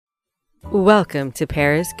Welcome to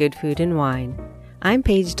Paris Good Food and Wine. I'm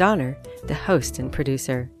Paige Donner, the host and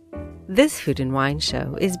producer. This food and wine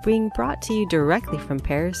show is being brought to you directly from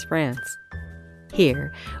Paris, France.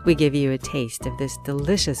 Here, we give you a taste of this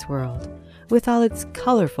delicious world with all its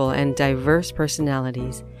colorful and diverse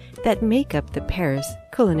personalities that make up the Paris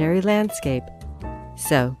culinary landscape.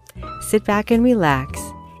 So, sit back and relax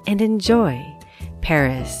and enjoy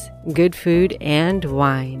Paris Good Food and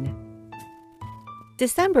Wine.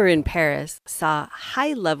 December in Paris saw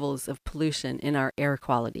high levels of pollution in our air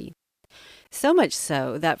quality. So much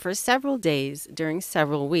so that for several days during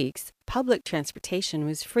several weeks, public transportation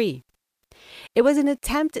was free. It was an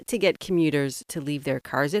attempt to get commuters to leave their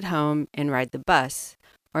cars at home and ride the bus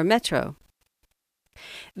or metro.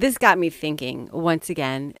 This got me thinking, once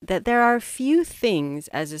again, that there are few things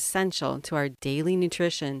as essential to our daily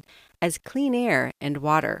nutrition as clean air and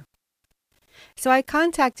water. So I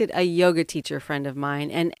contacted a yoga teacher friend of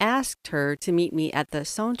mine and asked her to meet me at the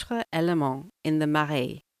Centre Element in the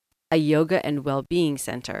Marais, a yoga and well-being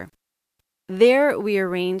center. There we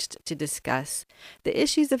arranged to discuss the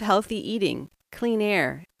issues of healthy eating, clean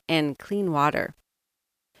air, and clean water.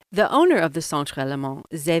 The owner of the Centre Element,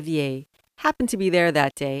 Xavier, happened to be there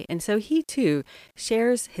that day, and so he too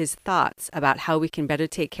shares his thoughts about how we can better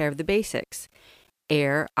take care of the basics,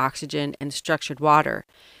 air, oxygen, and structured water,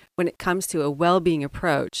 when it comes to a well-being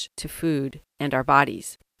approach to food and our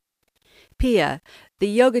bodies. Pia, the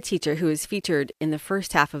yoga teacher who is featured in the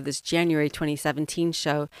first half of this January 2017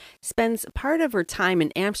 show, spends part of her time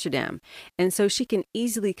in Amsterdam, and so she can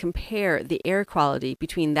easily compare the air quality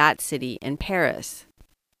between that city and Paris.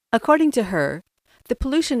 According to her, the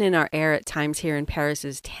pollution in our air at times here in Paris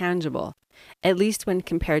is tangible, at least when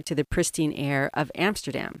compared to the pristine air of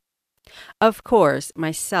Amsterdam. Of course,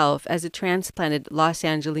 myself, as a transplanted Los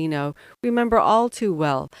Angelino, remember all too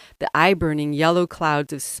well the eye-burning yellow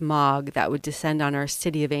clouds of smog that would descend on our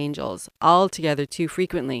city of angels, altogether too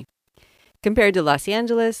frequently. Compared to Los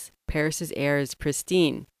Angeles, Paris's air is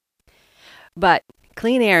pristine. But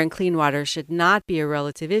clean air and clean water should not be a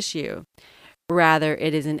relative issue. Rather,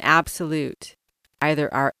 it is an absolute.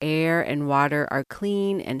 Either our air and water are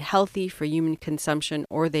clean and healthy for human consumption,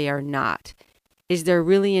 or they are not. Is there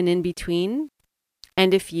really an in-between?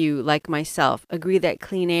 And if you, like myself, agree that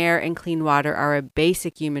clean air and clean water are a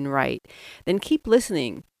basic human right, then keep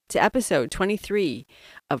listening to episode 23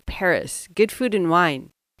 of Paris Good Food and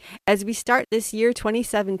Wine as we start this year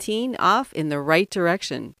 2017 off in the right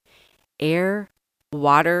direction: air,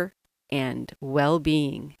 water, and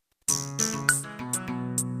well-being.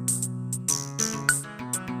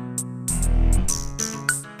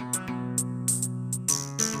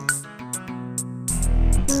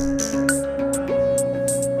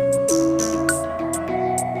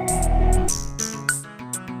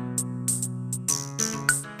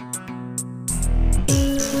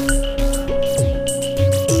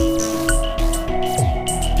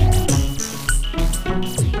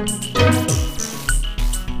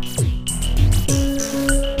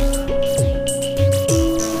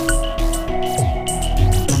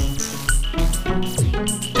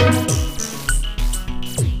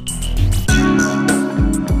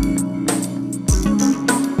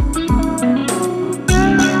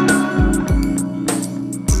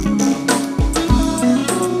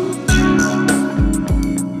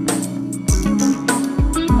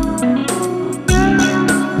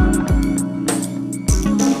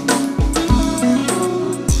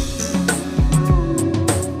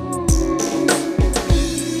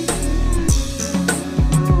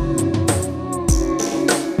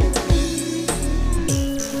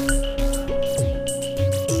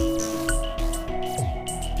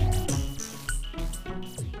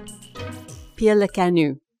 Pia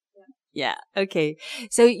Lecanu. Yeah. Okay.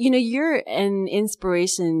 So, you're an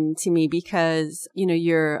inspiration to me because,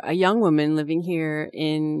 you're a young woman living here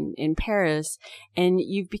in Paris, and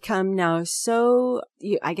you've become now so,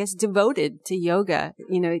 I guess, devoted to yoga.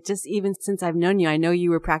 Just even since I've known you, I know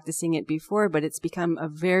you were practicing it before, but it's become a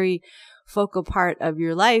very focal part of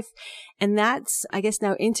your life. And that's, I guess,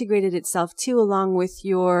 now integrated itself too, along with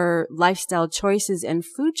your lifestyle choices and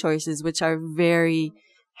food choices, which are very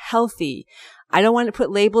healthy. I don't want to put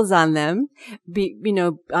labels on them.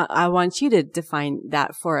 I want you to define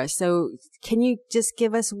that for us. So can you just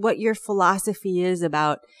give us what your philosophy is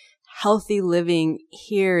about healthy living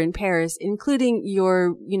here in Paris, including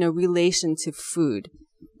your, relation to food?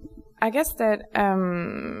 I guess that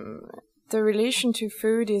the relation to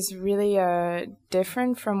food is really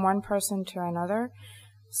different from one person to another.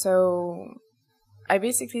 So I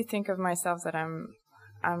basically think of myself that I'm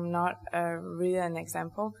not really an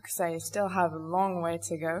example because I still have a long way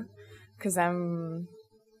to go because I'm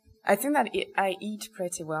I think that I eat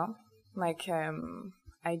pretty well. Like,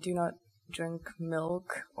 I do not drink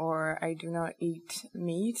milk or I do not eat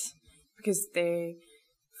meat because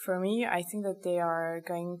for me, I think that they are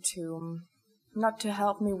going to, not to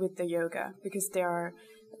help me with the yoga because they are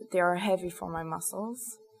heavy for my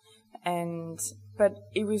muscles. But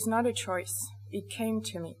it was not a choice. It came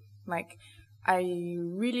to me. Like, I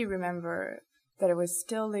really remember that I was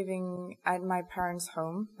still living at my parents'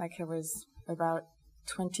 home. Like, I was about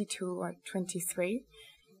 22 or 23.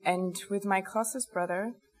 And with my closest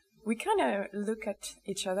brother, we kind of look at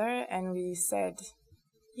each other and we said,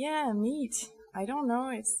 yeah, meat. I don't know.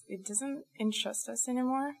 It doesn't interest us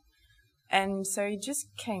anymore. And so it just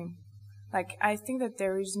came. Like, I think that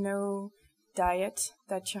there is no diet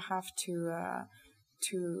that you have to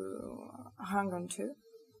hang on to.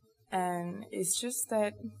 And it's just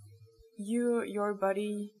that your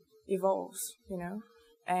body evolves, you know?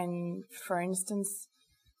 And for instance,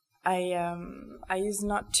 I used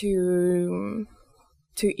not to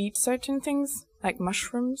eat certain things like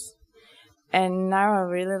mushrooms, and now I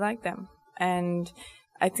really like them. And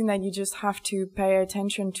I think that you just have to pay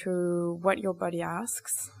attention to what your body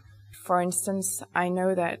asks. For instance, I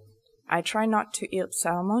know that I try not to eat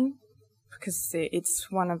salmon because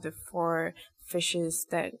it's one of the 4 fishes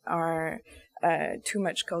that are too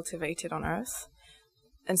much cultivated on Earth.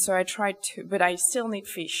 And so I try to, but I still need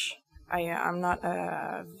fish. I'm not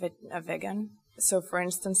a vegan. So for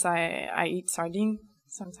instance, I eat sardine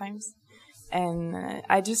sometimes. And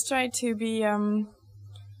I just try to be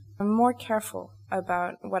more careful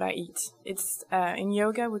about what I eat. It's in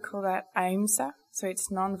yoga we call that ahimsa, so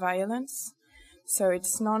it's non-violence. So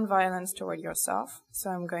it's non-violence toward yourself. So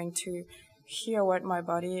I'm going to hear what my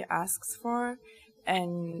body asks for,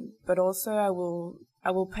 but also I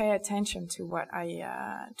will pay attention to what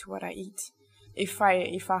I eat. If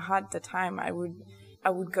I had the time, I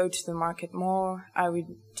would go to the market more. I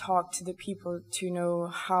would talk to the people to know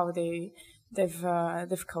how they've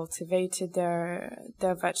cultivated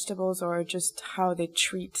their vegetables, or just how they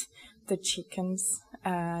treat the chickens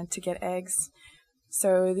to get eggs.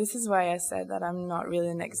 So this is why I said that I'm not really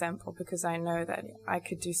an example, because I know that I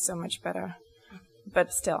could do so much better.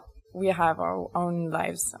 But still, we have our own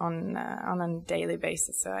lives on a daily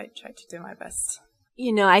basis, so I try to do my best.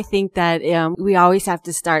 You know, I think that we always have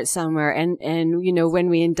to start somewhere. And you know, when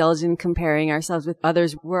we indulge in comparing ourselves with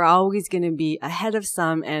others, we're always going to be ahead of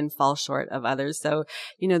some and fall short of others. So,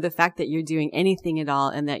 you know, the fact that you're doing anything at all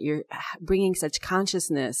and that you're bringing such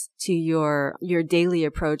consciousness to your daily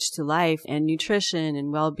approach to life and nutrition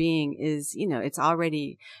and well-being is, you know, it's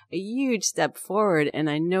already a huge step forward. And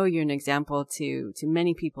I know you're an example to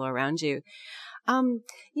many people around you.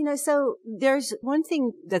 You know, so there's one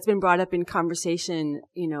thing that's been brought up in conversation,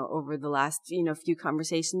 you know, over the last, you know, few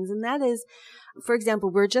conversations, and that is, for example,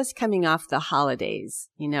 we're just coming off the holidays,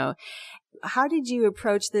 you know. How did you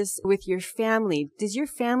approach this with your family? Does your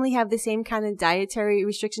family have the same kind of dietary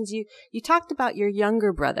restrictions? You talked about your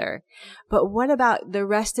younger brother, but what about the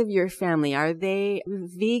rest of your family? Are they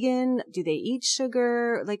vegan? Do they eat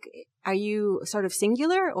sugar? Like, are you sort of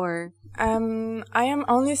singular or? I am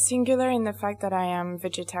only singular in the fact that I am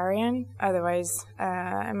vegetarian. Otherwise,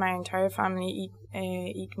 my entire family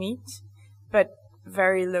eat meat, but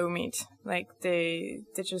very low meat. Like they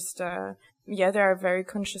just, they are very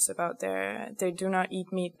conscious about they do not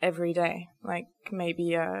eat meat every day. Like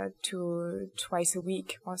maybe, twice a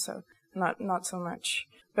week or so. Not so much.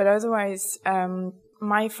 But otherwise,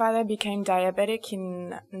 my father became diabetic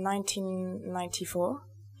in 1994.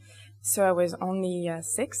 So I was only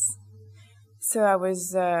 6. So I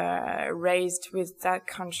was raised with that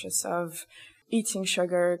conscious of eating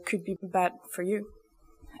sugar could be bad for you.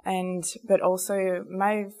 But also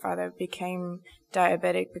my father became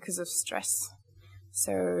diabetic because of stress.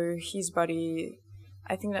 So his body,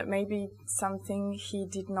 I think that maybe something he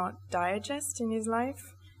did not digest in his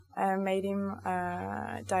life made him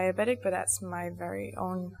diabetic, but that's my very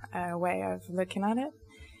own way of looking at it.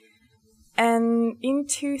 And in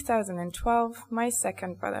 2012, my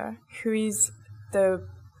second brother, who is the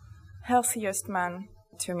healthiest man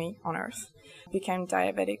to me on earth, became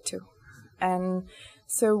diabetic too. And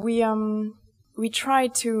so we try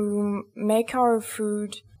to make our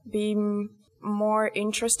food be more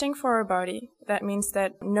interesting for our body. That means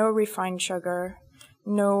that no refined sugar,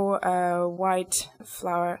 no white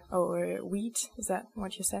flour or wheat. Is that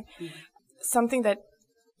what you say? Mm-hmm. Something that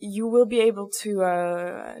you will be able to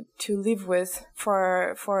live with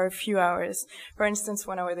for a few hours. For instance,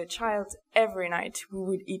 when I was a child, every night we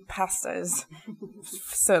would eat pastas,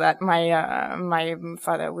 so that my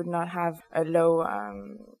father would not have a low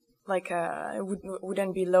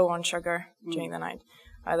wouldn't be low on sugar during the night.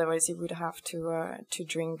 Otherwise, he would have to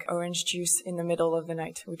drink orange juice in the middle of the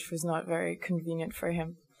night, which was not very convenient for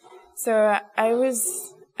him. So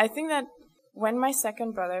I think that when my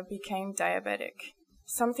second brother became diabetic,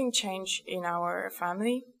 something changed in our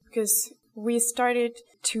family because we started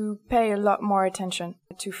to pay a lot more attention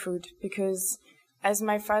to food because as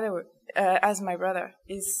my brother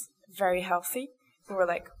is very healthy, we were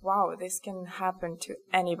like, wow, this can happen to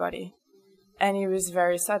anybody. And it was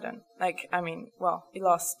very sudden. He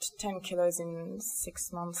lost 10 kilos in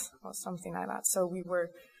 6 months or something like that. So we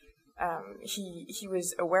were, he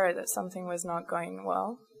was aware that something was not going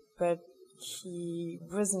well, but he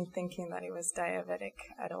wasn't thinking that he was diabetic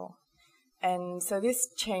at all. And so this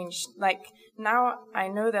changed. Like, now I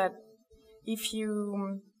know that if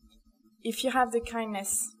you have the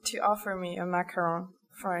kindness to offer me a macaron,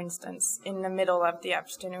 for instance, in the middle of the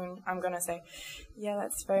afternoon, I'm going to say, yeah,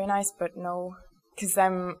 that's very nice, but no, because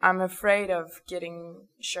I'm afraid of getting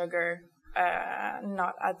sugar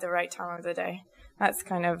not at the right time of the day. That's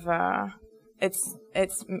kind of,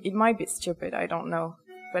 it might be stupid, I don't know,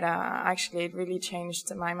 but actually it really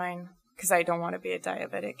changed my mind because I don't want to be a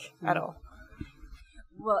diabetic at all.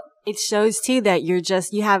 Well, it shows too that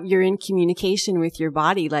you're in communication with your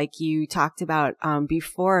body, like you talked about,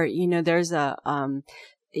 before. There's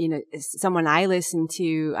someone I listen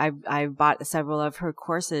to, I've bought several of her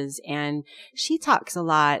courses, and she talks a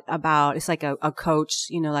lot about, it's like a coach,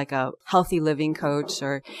 like a healthy living coach,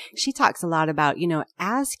 or she talks a lot about,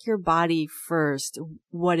 ask your body first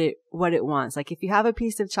what it wants. Like if you have a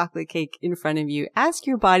piece of chocolate cake in front of you, ask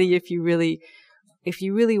your body if you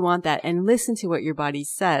really want that, and listen to what your body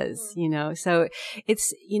says, so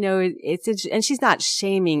it's, and she's not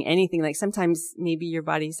shaming anything. Like sometimes maybe your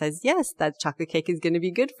body says, yes, that chocolate cake is going to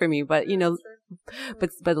be good for me. But,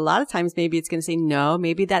 but a lot of times maybe it's going to say, no,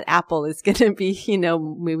 maybe that apple is going to be,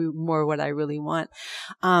 maybe more what I really want.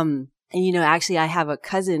 And, actually I have a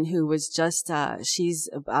cousin who was just, she's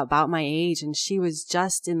about my age, and she was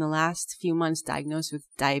just in the last few months diagnosed with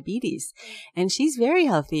diabetes, and she's very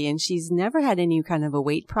healthy, and she's never had any kind of a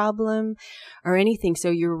weight problem or anything. So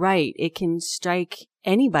you're right. It can strike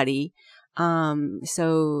anybody.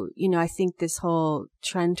 So, I think this whole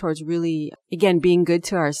trend towards really, again, being good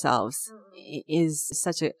to ourselves is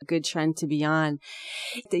such a good trend to be on.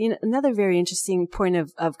 Another very interesting point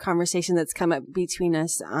of conversation that's come up between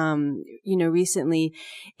us, recently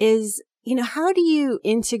is, how do you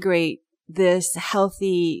integrate this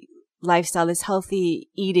healthy lifestyle, this healthy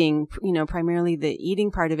eating, primarily the eating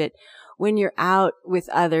part of it, when you're out with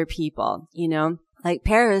other people, Like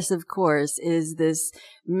Paris, of course, is this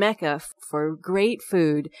mecca for great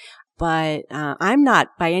food. But I'm not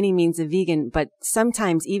by any means a vegan, but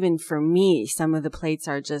sometimes even for me, some of the plates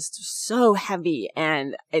are just so heavy,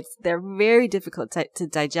 and they're very difficult to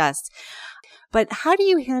digest. But how do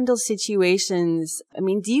you handle situations? I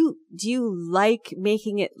mean, do you like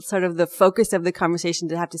making it sort of the focus of the conversation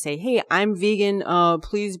to have to say, hey, I'm vegan,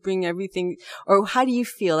 please bring everything? Or how do you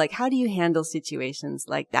feel? Like, how do you handle situations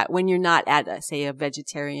like that when you're not at, say, a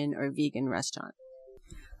vegetarian or vegan restaurant?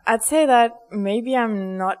 I'd say that maybe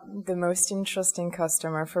I'm not the most interesting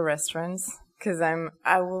customer for restaurants because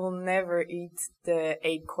I will never eat the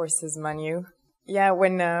 8 courses menu. Yeah,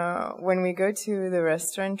 when we go to the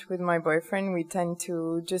restaurant with my boyfriend, we tend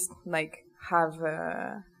to just have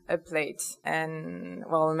a plate and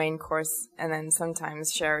a main course, and then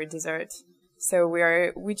sometimes share a dessert. So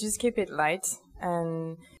we just keep it light,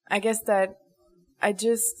 and I guess that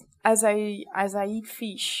as I eat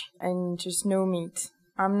fish and just no meat,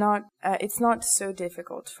 it's not so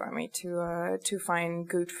difficult for me to find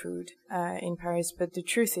good food in Paris. But the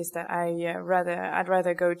truth is that I'd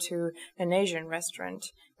rather go to an Asian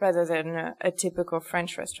restaurant rather than a typical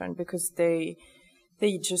French restaurant because they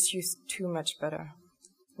just use too much butter,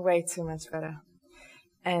 way too much butter.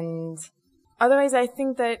 And otherwise, I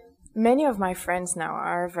think that many of my friends now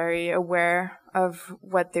are very aware of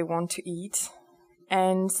what they want to eat,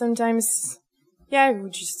 and sometimes,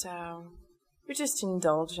 we just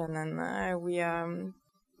indulge, and then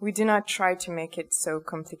we do not try to make it so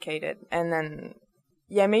complicated. And then,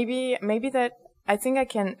 maybe that I think I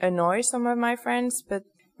can annoy some of my friends, but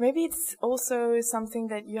maybe it's also something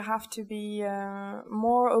that you have to be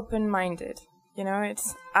more open-minded.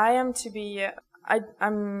 I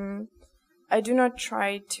do not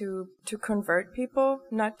try to convert people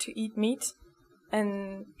not to eat meat,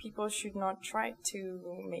 and people should not try to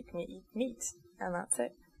make me eat meat, and that's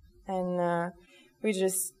it. And we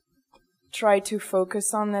just try to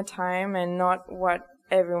focus on the time and not what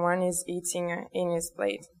everyone is eating in his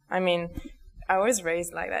plate. I mean, I was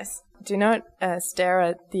raised like this. Do not stare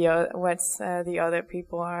at the other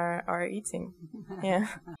people are eating. Yeah.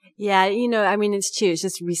 Yeah, I mean, it's true. It's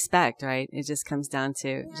just respect, right? It just comes down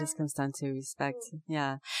to respect.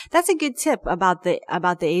 Yeah. That's a good tip about the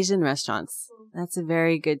Asian restaurants. That's a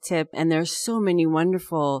very good tip. And there's so many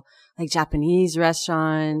wonderful, like, Japanese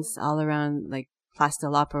restaurants all around, like Place de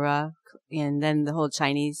l'Opéra, and then the whole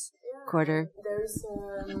Chinese quarter.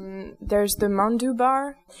 There's the Mandu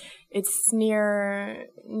Bar. It's near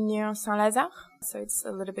Saint-Lazare, so it's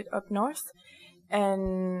a little bit up north,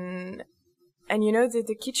 and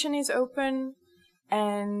the kitchen is open,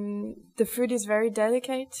 and the food is very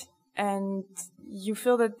delicate, and you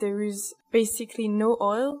feel that there is basically no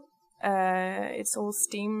oil. It's all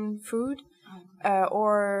steamed food,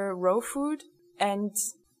 or raw food, and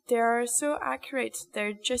they are so accurate.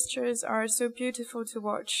 Their gestures are so beautiful to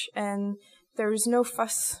watch, and there is no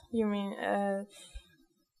fuss.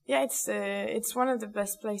 It's one of the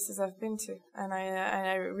best places I've been to, and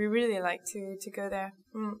we really like to go there.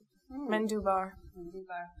 Mandu Bar.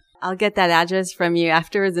 I'll get that address from you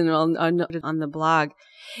afterwards, and I'll note it on the blog.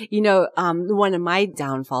 One of my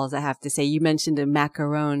downfalls, I have to say, you mentioned a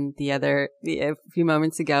macaron a few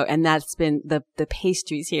moments ago, and that's been the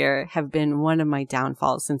pastries here have been one of my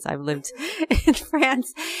downfalls since I've lived in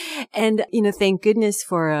France. And, thank goodness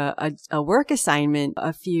for a work assignment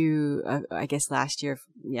I guess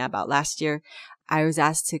about last year, I was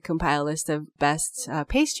asked to compile a list of best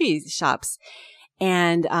pastry shops.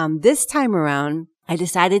 And this time around, I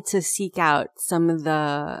decided to seek out some of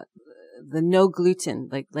the no gluten,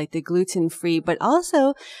 like the gluten-free, but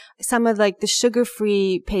also some of like the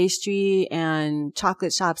sugar-free pastry and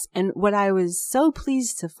chocolate shops. And what I was so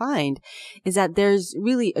pleased to find is that there's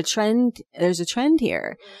really a trend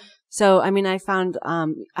here. So, I mean, I found,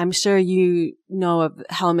 I'm sure you know of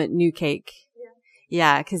Helmut New Cake.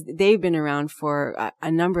 Yeah, because they've been around for a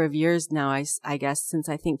number of years now, I guess, since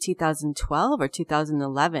I think 2012 or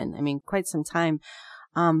 2011. I mean, quite some time.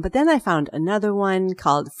 But then I found another one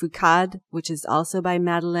called Foucade, which is also by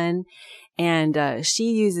Madeleine. And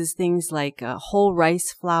she uses things like whole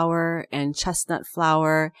rice flour and chestnut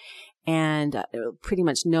flour and pretty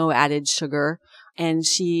much no added sugar. And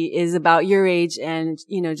she is about your age and,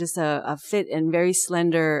 just a fit and very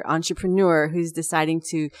slender entrepreneur who's deciding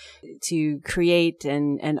to create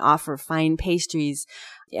and offer fine pastries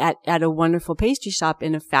at a wonderful pastry shop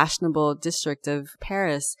in a fashionable district of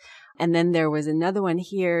Paris. And then there was another one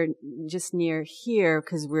here, just near here,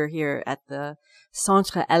 because we're here at the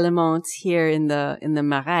Centre Element here in the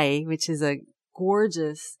Marais, which is a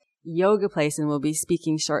gorgeous yoga place. And we'll be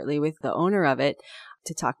speaking shortly with the owner of it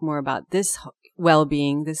to talk more about this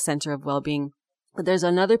this center of well-being. But there's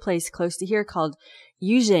another place close to here called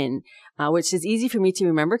Eugène, which is easy for me to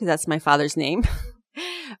remember because that's my father's name.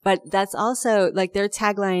 But that's also, like, their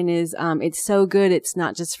tagline is, it's so good, it's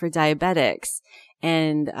not just for diabetics.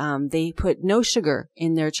 And they put no sugar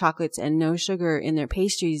in their chocolates and no sugar in their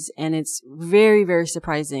pastries. And it's very, very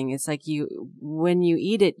surprising. It's like when you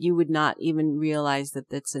eat it, you would not even realize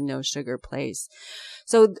that it's a no sugar place.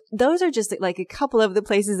 So those are just like a couple of the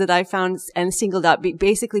places that I found and singled out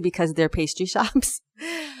basically because they're pastry shops.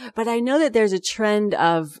 But I know that there's a trend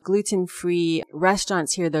of gluten-free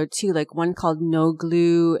restaurants here though too, like one called No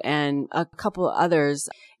Glue and a couple others.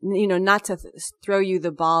 Not to throw you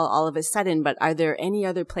the ball all of a sudden, but are there any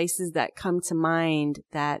other places that come to mind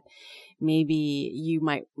that maybe you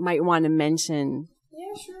might want to mention?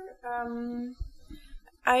 Yeah, sure.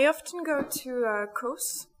 I often go to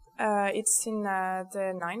Kos. It's in the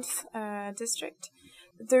 9th district.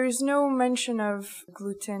 There is no mention of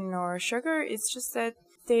gluten or sugar. It's just that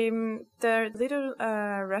the little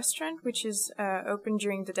restaurant, which is open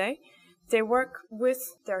during the day, they work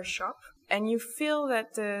with their shop. And you feel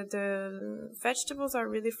that the vegetables are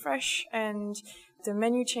really fresh and the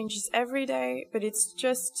menu changes every day. But it's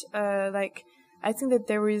just I think that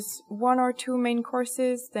there is 1 or 2 main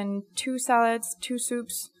courses, then 2 salads, 2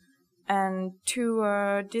 soups, and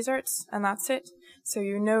 2 desserts, and that's it. So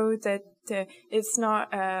you know that it's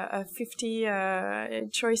not a 50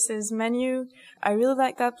 choices menu. I really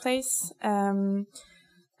like that place. And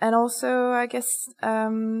also, I guess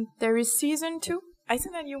there is Season too. I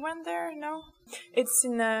think that you went there. No, it's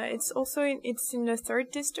in the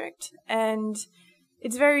 3rd district, and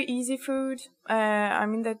it's very easy food.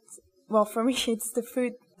 For me, it's the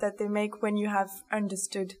food that they make when you have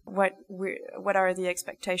understood what are the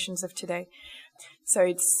expectations of today. So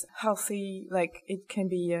it's healthy. Like it can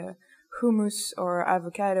be hummus or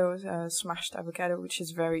avocado, smashed avocado, which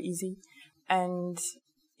is very easy. And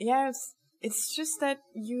yes, It's just that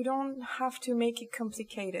you don't have to make it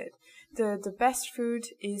complicated. The best food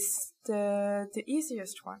is the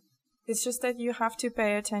easiest one. It's just that you have to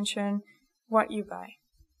pay attention what you buy.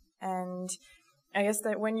 And I guess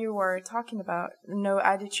that when you were talking about no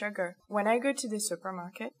added sugar, when I go to the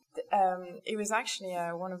supermarket, it was actually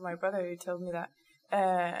one of my brother who told me that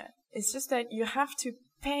it's just that you have to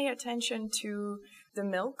pay attention to the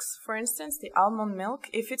milks. For instance, the almond milk,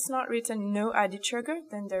 if it's not written no added sugar,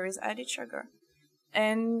 then there is added sugar.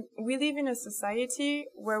 And we live in a society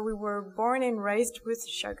where we were born and raised with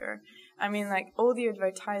sugar. I mean, like all the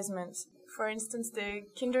advertisements, for instance, the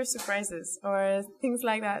Kinder Surprises or things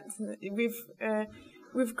like that.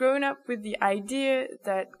 We've grown up with the idea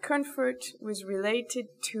that comfort was related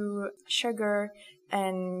to sugar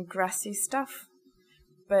and grassy stuff.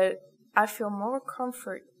 But I feel more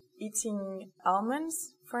comfort eating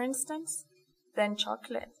almonds, for instance, than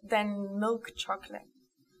milk chocolate.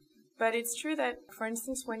 But it's true that, for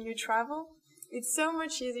instance, when you travel, it's so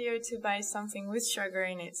much easier to buy something with sugar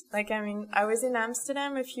in it. Like, I mean, I was in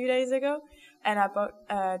Amsterdam a few days ago, and I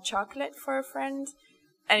bought chocolate for a friend,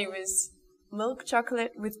 and it was milk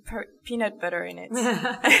chocolate with peanut butter in it.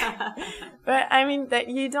 But I mean that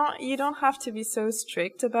you don't have to be so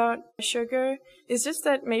strict about sugar. It's just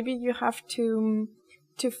that maybe you have to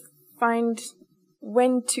find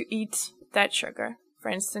when to eat that sugar. For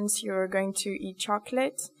instance, you're going to eat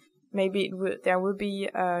chocolate. Maybe there will be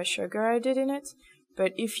sugar added in it,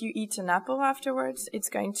 but if you eat an apple afterwards, it's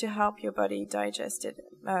going to help your body digest it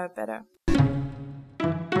better.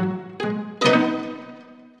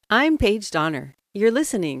 I'm Paige Donner. You're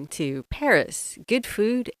listening to Paris, Good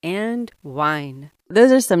Food and Wine.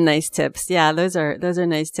 Those are some nice tips. Yeah, those are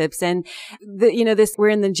nice tips. And we're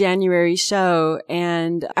in the January show.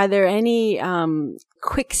 And are there any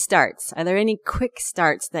quick starts? Are there any quick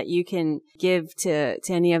starts that you can give to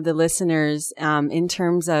any of the listeners in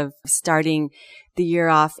terms of starting the year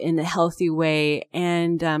off in a healthy way,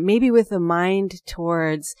 and maybe with a mind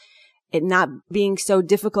towards it not being so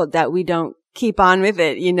difficult that we don't keep on with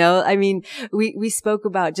it, you know? I mean, we spoke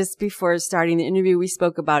about, just before starting the interview, we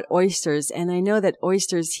spoke about oysters, and I know that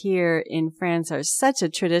oysters here in France are such a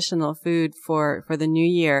traditional food for the new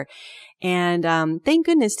year. And thank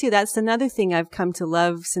goodness too, that's another thing I've come to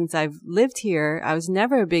love since I've lived here. I was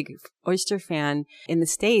never a big oyster fan in the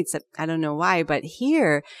States. I don't know why, but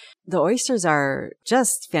here the oysters are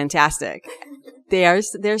just fantastic.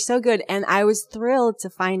 They're so good. And I was thrilled to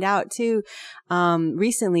find out too,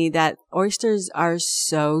 recently, that oysters are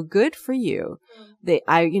so good for you.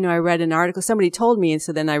 I read an article, somebody told me, and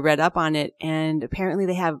so then I read up on it, and apparently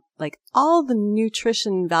they have like all the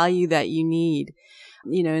nutrition value that you need,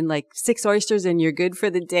 in like 6 oysters and you're good for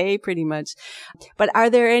the day pretty much. But are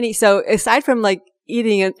there any, so aside from like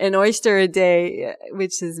eating an oyster a day,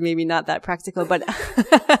 which is maybe not that practical, but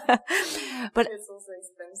but it's also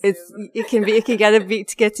expensive. It can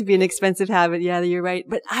get to be an expensive habit. Yeah, you're right.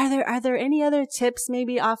 But are there any other tips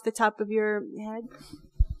maybe off the top of your head?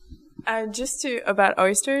 About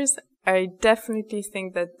oysters, I definitely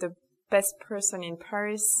think that the best person in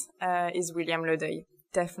Paris is William Ledeuil.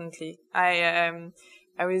 Definitely. I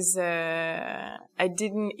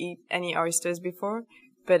didn't eat any oysters before,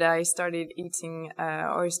 but I started eating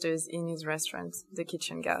oysters in his restaurant, the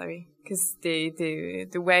Kitchen Gallery, because the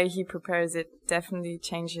way he prepares it definitely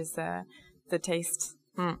changes the taste.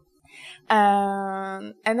 And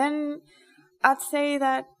then I'd say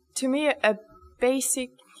that to me a basic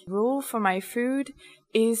rule for my food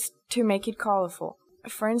is to make it colorful.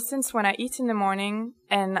 For instance, when I eat in the morning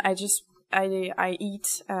and I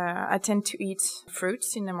tend to eat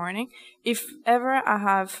fruits in the morning. If ever I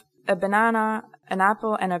have a banana, an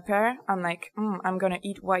apple, and a pear, I'm like, I'm gonna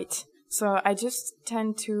eat white. So I just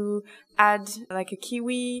tend to add like a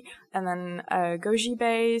kiwi and then a goji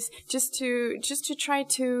berries, just to try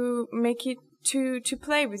to make it to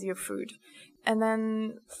play with your food. And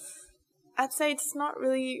then I'd say it's not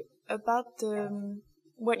really about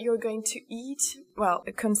what you're going to eat, well,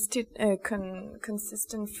 a consistent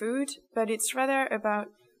food, but it's rather about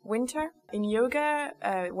winter. In yoga,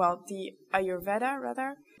 the Ayurveda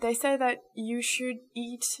rather, they say that you should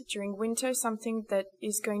eat during winter something that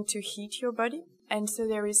is going to heat your body. And so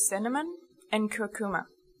there is cinnamon and curcuma.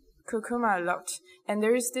 Curcuma a lot. And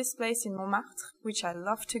there is this place in Montmartre, which I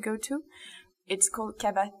love to go to. It's called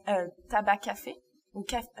Tabac Café, or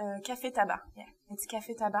Café Tabac. Yeah, it's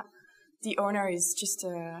Café Tabac. The owner is just,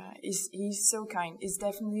 he's so kind. He's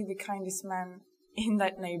definitely the kindest man in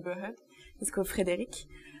that neighborhood. It's called Frédéric.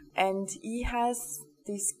 And he has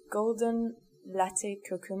this golden latte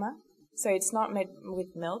curcuma. So it's not made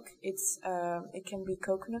with milk. It can be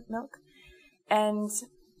coconut milk. And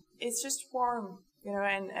it's just warm,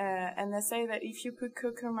 and they say that if you put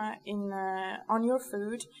curcuma in on your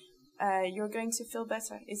food, you're going to feel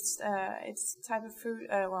better. It's type of food,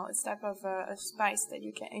 it's type of a spice that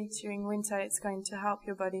you can eat during winter. It's going to help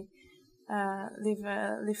your body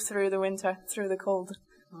live through the winter, through the cold.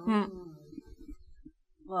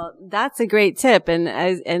 Well, that's a great tip, and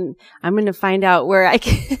I'm going to find out where I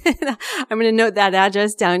can. I'm going to note that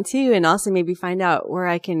address down too, and also maybe find out where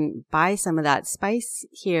I can buy some of that spice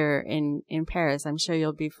here in Paris. I'm sure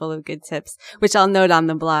you'll be full of good tips, which I'll note on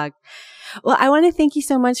the blog. Well, I want to thank you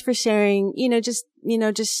so much for sharing.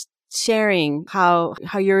 Just sharing how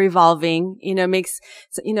you're evolving. Makes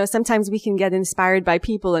sometimes we can get inspired by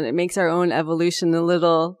people, and it makes our own evolution a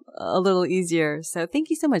little easier. So thank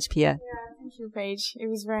you so much, Pia. Thank you, Paige. It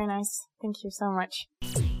was very nice. Thank you so much.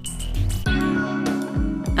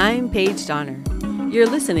 I'm Paige Donner. You're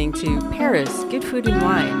listening to Paris, Good Food and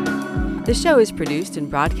Wine. The show is produced and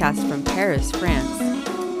broadcast from Paris, France.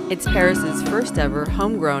 It's Paris's first ever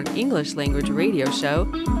homegrown English language radio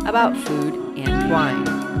show about food and wine.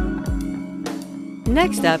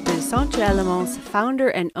 Next up is Centre Element's founder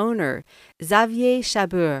and owner, Xavier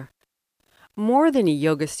Chabeur. More than a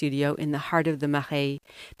yoga studio in the heart of the Marais,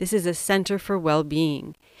 this is a center for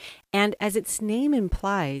well-being. And as its name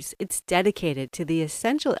implies, it's dedicated to the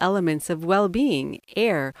essential elements of well-being: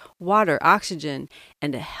 air, water, oxygen,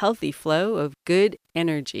 and a healthy flow of good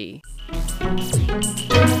energy.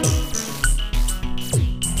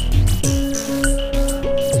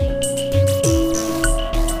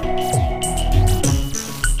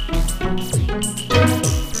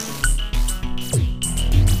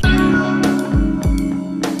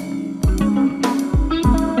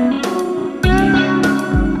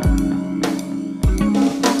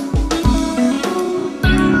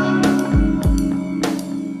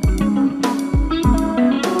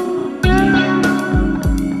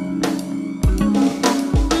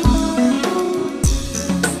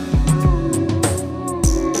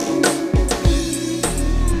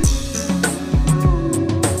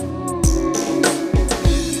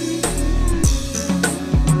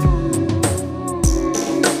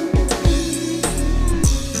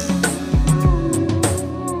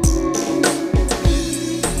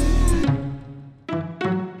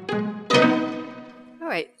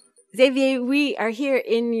 Xavier, we are here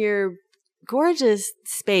in your gorgeous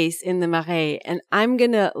space in the Marais, and I'm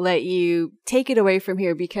going to let you take it away from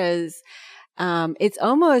here because it's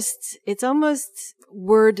almost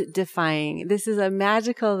word defying. This is a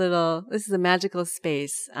magical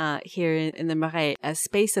space here in the Marais, a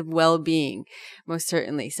space of well-being, most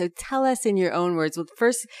certainly. So tell us in your own words. Well,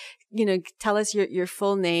 first, tell us your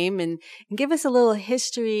full name and give us a little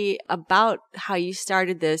history about how you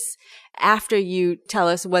started this after you tell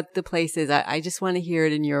us what the place is. I just want to hear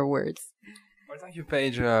it in your words. Well, thank you,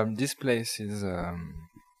 Paige. This place is,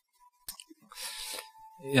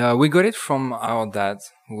 we got it from our dad,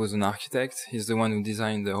 who was an architect. He's the one who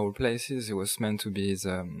designed the whole places. It was meant to be his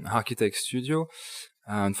architect studio.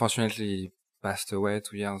 Unfortunately, he passed away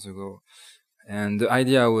 2 years ago. And the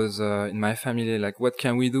idea was in my family, like, what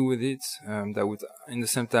can we do with it that would, in the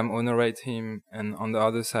same time, honorate him, and on the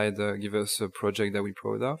other side, give us a project that we're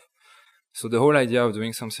proud of. So the whole idea of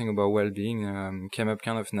doing something about well-being came up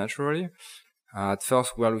kind of naturally. At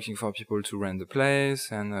first, we were looking for people to rent the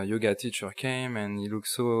place, and a yoga teacher came, and he looked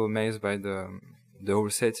so amazed by the whole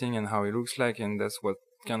setting and how it looks like, and that's what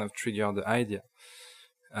kind of triggered the idea.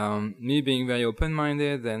 Me being very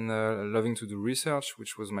open-minded and loving to do research,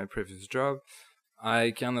 which was my previous job,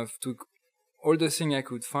 I kind of took all the things I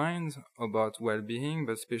could find about well-being,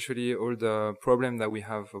 but especially all the problem that we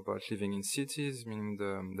have about living in cities, meaning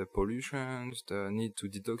the pollution, the need to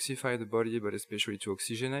detoxify the body, but especially to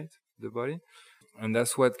oxygenate the body. And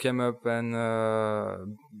that's what came up, and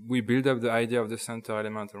we built up the idea of the center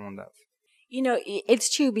element around that.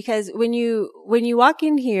 It's true because when you walk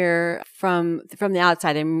in here from the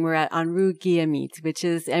outside, I mean, we're on Rue Guillemette, which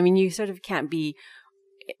is, I mean, you sort of can't be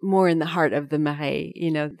more in the heart of the Marais,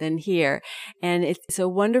 than here. And it's a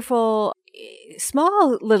wonderful,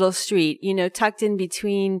 small little street, tucked in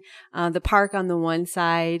between the park on the one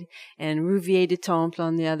side and Rue Vieille du Temple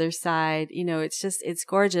on the other side. It's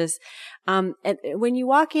gorgeous. And when you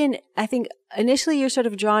walk in, I think initially you're sort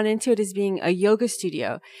of drawn into it as being a yoga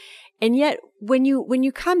studio. And yet, when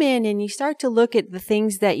you come in and you start to look at the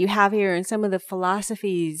things that you have here and some of the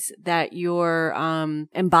philosophies that you're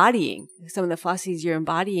embodying,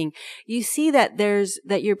 you see that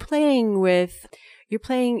you're playing with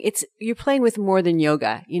more than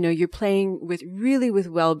yoga. You're playing with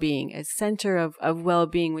well-being, a center of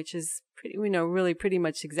well-being, which is pretty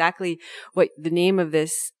much exactly what the name of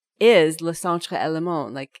this is le centre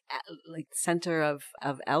élément, like center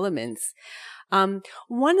of elements.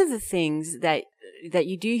 One of the things that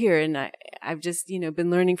you do here, and I've just,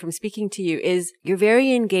 been learning from speaking to you, is you're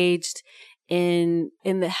very engaged in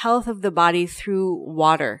the health of the body through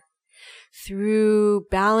water, through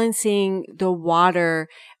balancing the water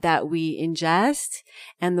that we ingest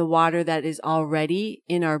and the water that is already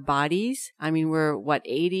in our bodies. I mean, we're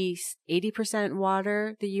 80%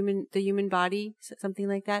 water, the human body, something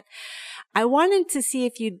like that. I wanted to see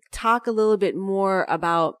if you'd talk a little bit more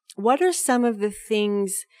about what are some of the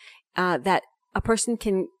things that a person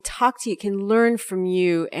can talk to you, can learn from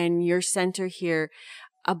you and your center here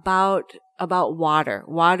about water.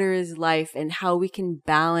 Water is life, and how we can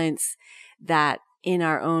balance that in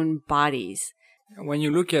our own bodies. When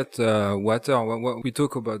you look at water, what we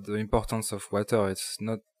talk about the importance of water, it's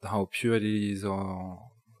not how pure it is or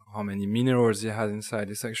how many minerals it has inside.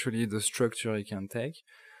 It's actually the structure it can take.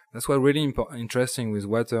 That's what really interesting with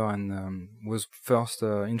water, and was first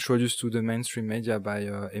introduced to the mainstream media by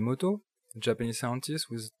Emoto, a Japanese scientist,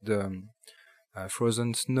 with the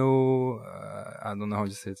frozen snow. I don't know how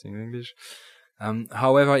you say it in English.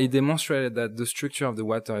 However, he demonstrated that the structure of the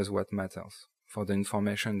water is what matters for the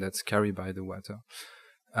information that's carried by the water.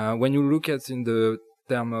 When you look at in the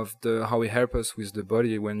term of how it helps us with the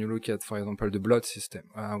body, when you look at, for example, the blood system,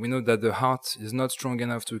 we know that the heart is not strong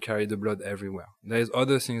enough to carry the blood everywhere. There is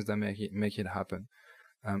other things that make it happen,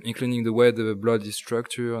 including the way the blood is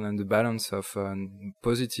structured and the balance of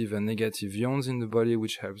positive and negative ions in the body,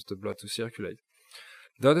 which helps the blood to circulate.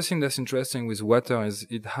 The other thing that's interesting with water is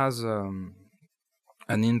it has an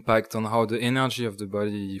impact on how the energy of the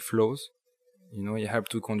body flows. It helps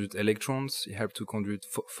to conduct electrons, it helps to conduct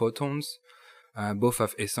photons, both are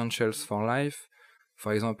essentials for life.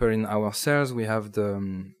 For example, in our cells, we have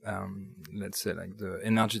the, let's say, like the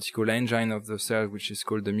energetical engine of the cell, which is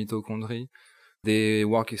called the mitochondria. They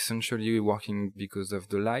work essentially because of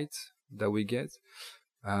the light that we get.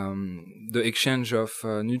 The exchange of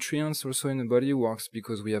nutrients also in the body works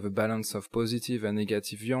because we have a balance of positive and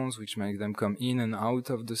negative ions, which make them come in and out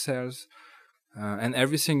of the cells. And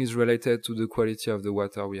everything is related to the quality of the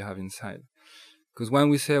water we have inside. Because when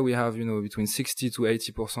we say we have, between 60 to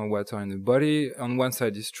 80% water in the body, on one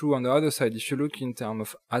side is true. On the other side, if you look in terms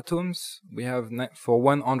of atoms, we have, for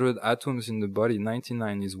 100 atoms in the body,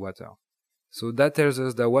 99 is water. So that tells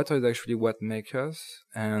us that water is actually what makes us,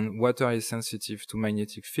 and water is sensitive to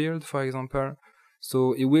magnetic field, for example.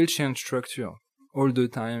 So it will change structure all the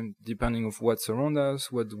time, depending on what's around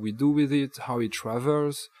us, what we do with it, how it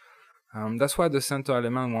travels. That's why the center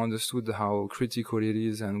element, we understood how critical it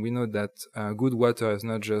is, and we know that good water is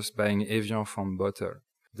not just buying Evian from bottle.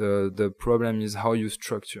 The problem is how you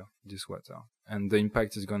structure this water, and the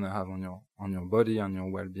impact it's going to have on your body, on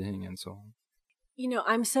your well-being, and so on.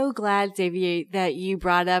 I'm so glad, Xavier, that you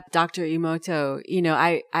brought up Dr. Emoto.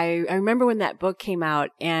 I remember when that book came out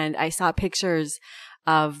and I saw pictures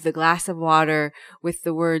of the glass of water with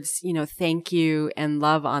the words, thank you and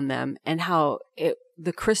love on them, and how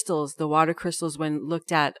the crystals, the water crystals, when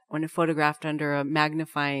photographed under a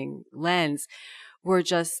magnifying lens, were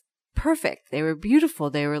just perfect. They were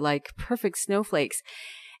beautiful. They were like perfect snowflakes.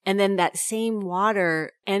 And then that same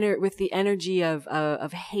water, with the energy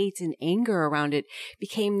of hate and anger around it,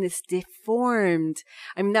 became this deformed.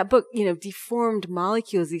 I mean, that book, deformed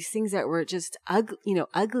molecules, these things that were just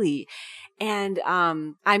ugly. And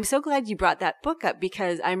I'm so glad you brought that book up,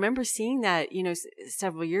 because I remember seeing that,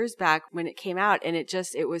 several years back when it came out, and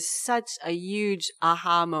it was such a huge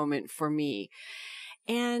aha moment for me.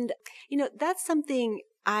 And, that's something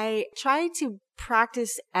I try to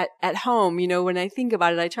practice at home. When I think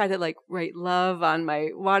about it, I try to write love on my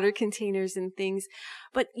water containers and things.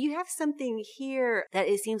 But you have something here that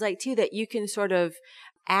it seems like too, that you can sort of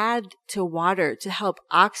add to water to help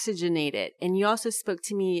oxygenate it. And you also spoke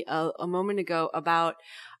to me a moment ago about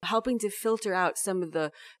helping to filter out some of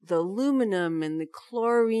the aluminum and the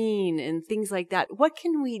chlorine and things like that. What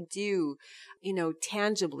can we do,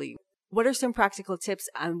 tangibly? What are some practical tips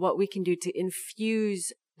on what we can do to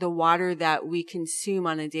infuse the water that we consume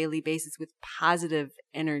on a daily basis with positive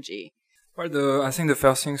energy? Well, I think the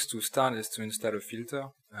first thing to start is to install a filter.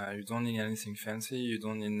 You don't need anything fancy. You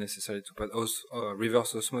don't need necessarily to put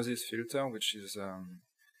reverse osmosis filter, which is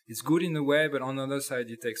it's good in a way, but on the other side,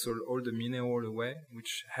 it takes all the mineral away,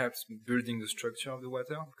 which helps building the structure of the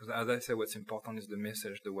water. Because as I said, what's important is the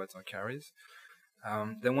message the water carries.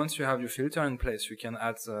 Then once you have your filter in place, you can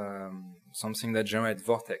add something that generates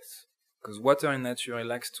vortex. Because water in nature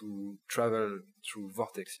likes to travel through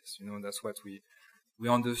vortexes. That's what we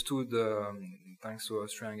understood thanks to an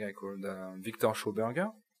Austrian guy called Victor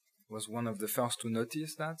Schauberger, was one of the first to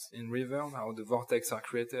notice that in river, how the vortex are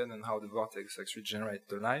created and how the vortex actually generate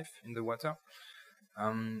the life in the water.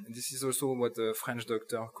 This is also what a French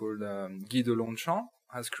doctor called Guy de Longchamp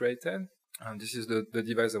has created. This is the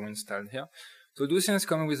device that we installed here. So those things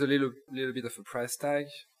come with a little bit of a price tag.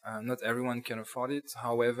 Not everyone can afford it.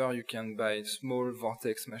 However, you can buy small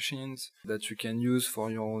vortex machines that you can use for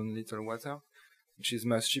your own little water, which is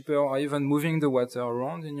much cheaper, or even moving the water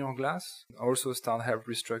around in your glass also help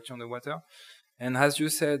restructure the water. And as you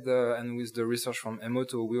said, and with the research from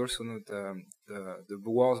Emoto, we also know the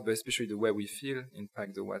words, but especially the way we feel,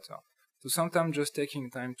 impact the water. So sometimes just taking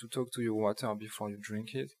time to talk to your water before you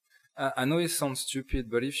drink it. I know it sounds stupid,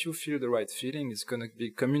 but if you feel the right feeling, it's going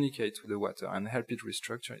to communicate to the water and help it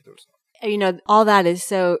restructure it also. You know, all that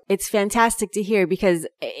is it's fantastic to hear, because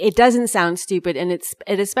it doesn't sound stupid, and it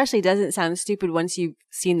especially doesn't sound stupid once you've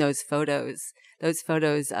seen those photos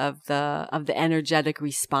of the energetic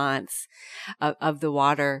response of the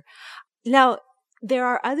water. Now, there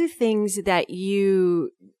are other things that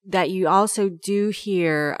you also do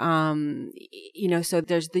here. You know, so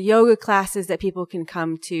there's the yoga classes that people can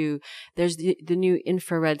come to. There's the new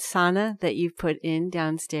infrared sauna that you've put in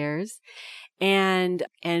downstairs. And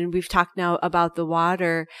we've talked now about the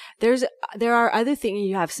water. There are other things.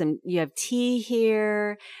 You have tea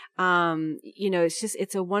here. You know,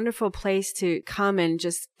 it's a wonderful place to come and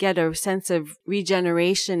just get a sense of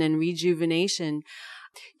regeneration and rejuvenation.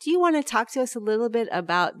 Do you want to talk to us a little bit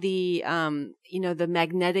about the, you know, the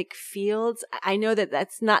magnetic fields? I know that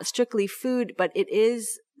that's not strictly food, but it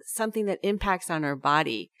is something that impacts on our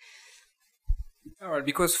body. All right,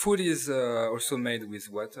 because food is also made with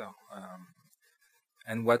water.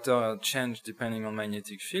 And water change depending on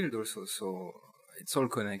magnetic field also, so it's all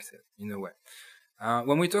connected in a way.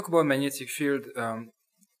 When we talk about magnetic field,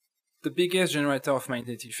 the biggest generator of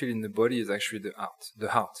magnetic field in the body is actually the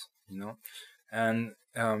heart, you know. And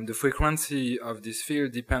the frequency of this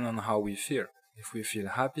field depends on how we feel. If we feel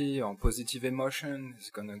happy or positive emotion, it's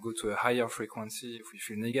going to go to a higher frequency. If we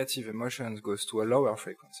feel negative emotions, it goes to a lower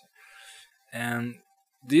frequency. And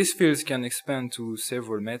these fields can expand to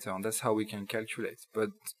several meters, and that's how we can calculate.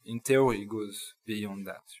 But in theory, it goes beyond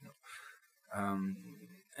that, you know.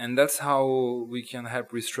 And that's how we can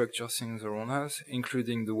help restructure things around us,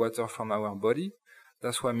 including the water from our body.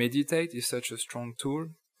 That's why meditate is such a strong tool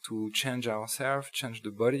to change ourselves, change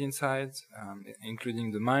the body inside,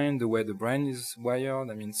 including the mind, the way the brain is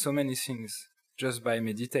wired. I mean, so many things just by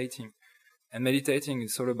meditating. And meditating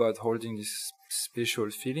is all about holding this special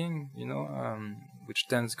feeling, you know, which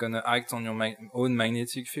then is going to act on your own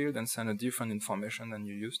magnetic field and send a different information than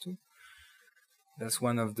you used to. That's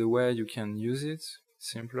one of the way you can use it,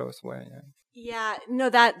 simplest way. Yeah, no,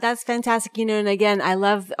 that's fantastic. You know, and again, I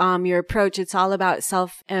love your approach. It's all about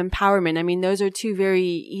self-empowerment. I mean, those are two very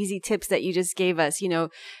easy tips that you just gave us, you know,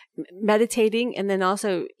 meditating, and then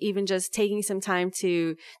also even just taking some time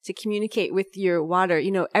to communicate with your water.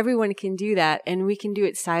 You know, everyone can do that, and we can do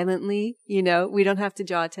it silently. You know, we don't have to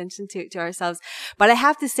draw attention to ourselves. But I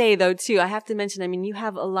have to say though, too, I have to mention, I mean, you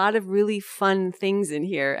have a lot of really fun things in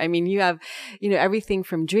here. I mean, you have, you know, everything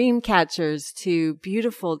from dream catchers to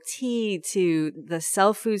beautiful tea to the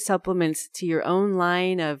food supplements to your own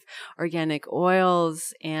line of organic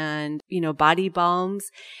oils and, you know, body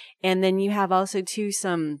balms. And then you have also too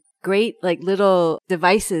some great like little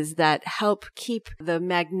devices that help keep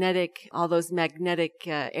all those magnetic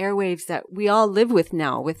airwaves that we all live with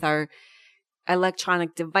now with our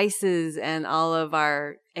electronic devices and all of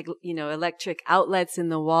our, you know, electric outlets in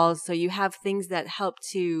the walls. So you have things that help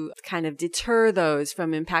to kind of deter those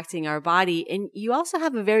from impacting our body. And you also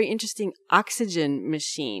have a very interesting oxygen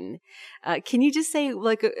machine. Can you just say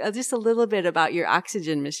like just a little bit about your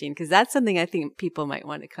oxygen machine? Because that's something I think people might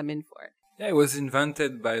want to come in for. Yeah, it was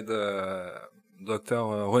invented by the Dr.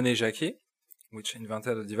 René Jacquet, which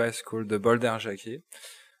invented a device called the Boulder-Jacquet.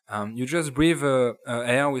 You just breathe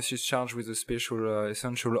air which is charged with a special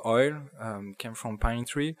essential oil, came from pine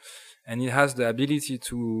tree, and it has the ability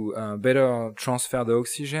to better transfer the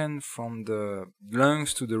oxygen from the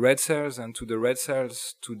lungs to the red cells and to the red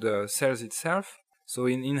cells to the cells itself. So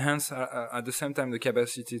it enhances at the same time the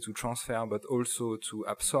capacity to transfer but also to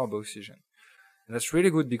absorb oxygen. That's really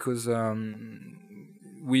good because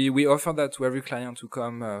we offer that to every client who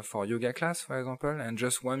come for yoga class, for example, and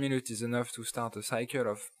just 1 minute is enough to start a cycle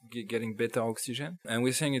of getting better oxygen. And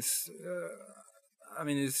we think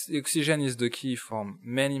oxygen is the key for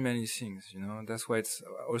many, many things, you know. That's why it's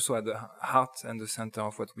also at the heart and the center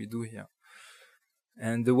of what we do here.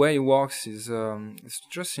 And the way it works is it's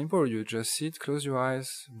just simple. You just sit, close your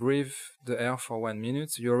eyes, breathe the air for 1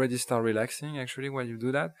 minute. You already start relaxing, actually, while you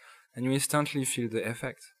do that. And you instantly feel the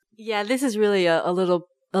effect. Yeah, this is really a little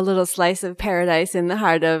slice of paradise in the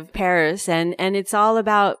heart of Paris. And it's all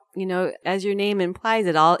about, as your name implies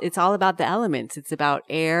it's all about the elements. It's about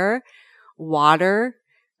air, water,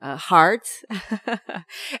 heart.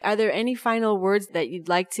 Are there any final words that you'd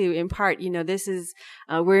like to impart? This is,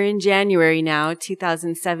 we're in January now,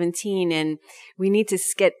 2017, and we need to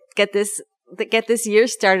get this year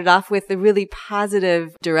started off with the really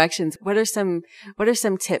positive directions. What are some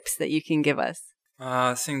tips that you can give us?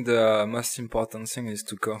 I think the most important thing is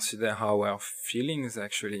to consider how our feelings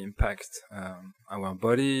actually impact our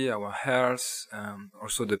body, our health,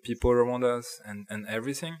 also the people around us, and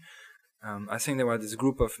everything. I think there was this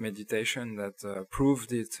group of meditation that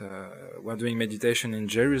proved it. We're doing meditation in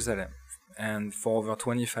Jerusalem, and for over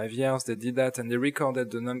 25 years they did that, and they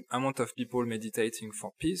recorded the amount of people meditating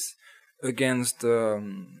for peace against the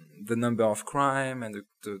number of crime and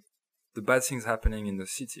the bad things happening in the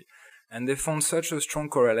city. And they found such a strong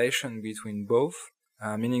correlation between both,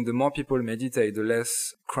 meaning the more people meditate, the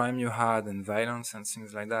less crime you had and violence and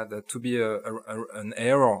things like that, that to be an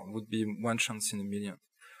error would be 1 chance in a million.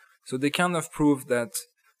 So they kind of proved that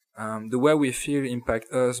the way we feel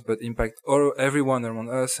impact us, but impact everyone around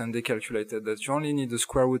us, and they calculated that you only need the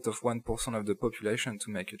square root of 1% of the population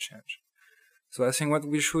to make a change. So I think what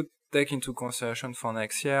we should take into consideration for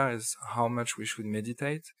next year is how much we should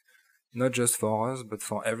meditate, not just for us, but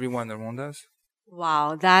for everyone around us.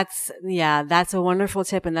 Wow, that's a wonderful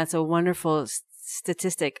tip, and that's a wonderful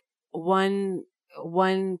statistic.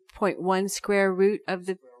 1.1 square root of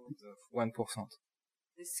the 1%.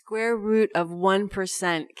 The square root of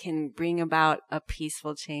 1% can bring about a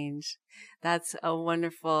peaceful change. That's a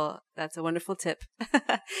wonderful tip.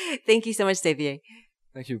 Thank you so much, Xavier.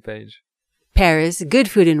 Thank you, Paige. Paris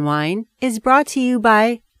Good Food and Wine is brought to you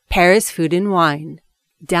by Paris Food and Wine.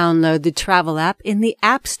 Download the travel app in the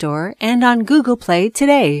App Store and on Google Play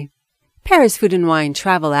today. Paris Food and Wine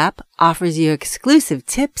travel app offers you exclusive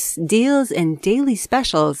tips, deals, and daily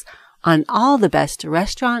specials on all the best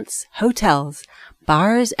restaurants, hotels,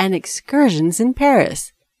 bars, and excursions in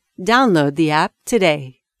Paris. Download the app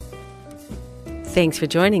today. Thanks for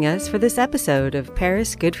joining us for this episode of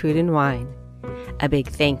Paris Good Food and Wine. A big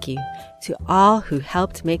thank you to all who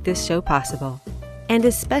helped make this show possible. And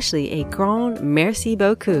especially a grand merci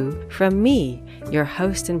beaucoup from me, your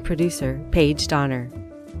host and producer, Paige Donner.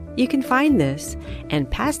 You can find this and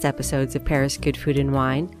past episodes of Paris Good Food and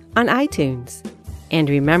Wine on iTunes. And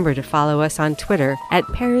remember to follow us on Twitter at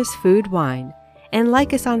Paris Food Wine and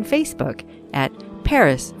like us on Facebook at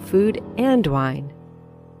Paris Food and Wine.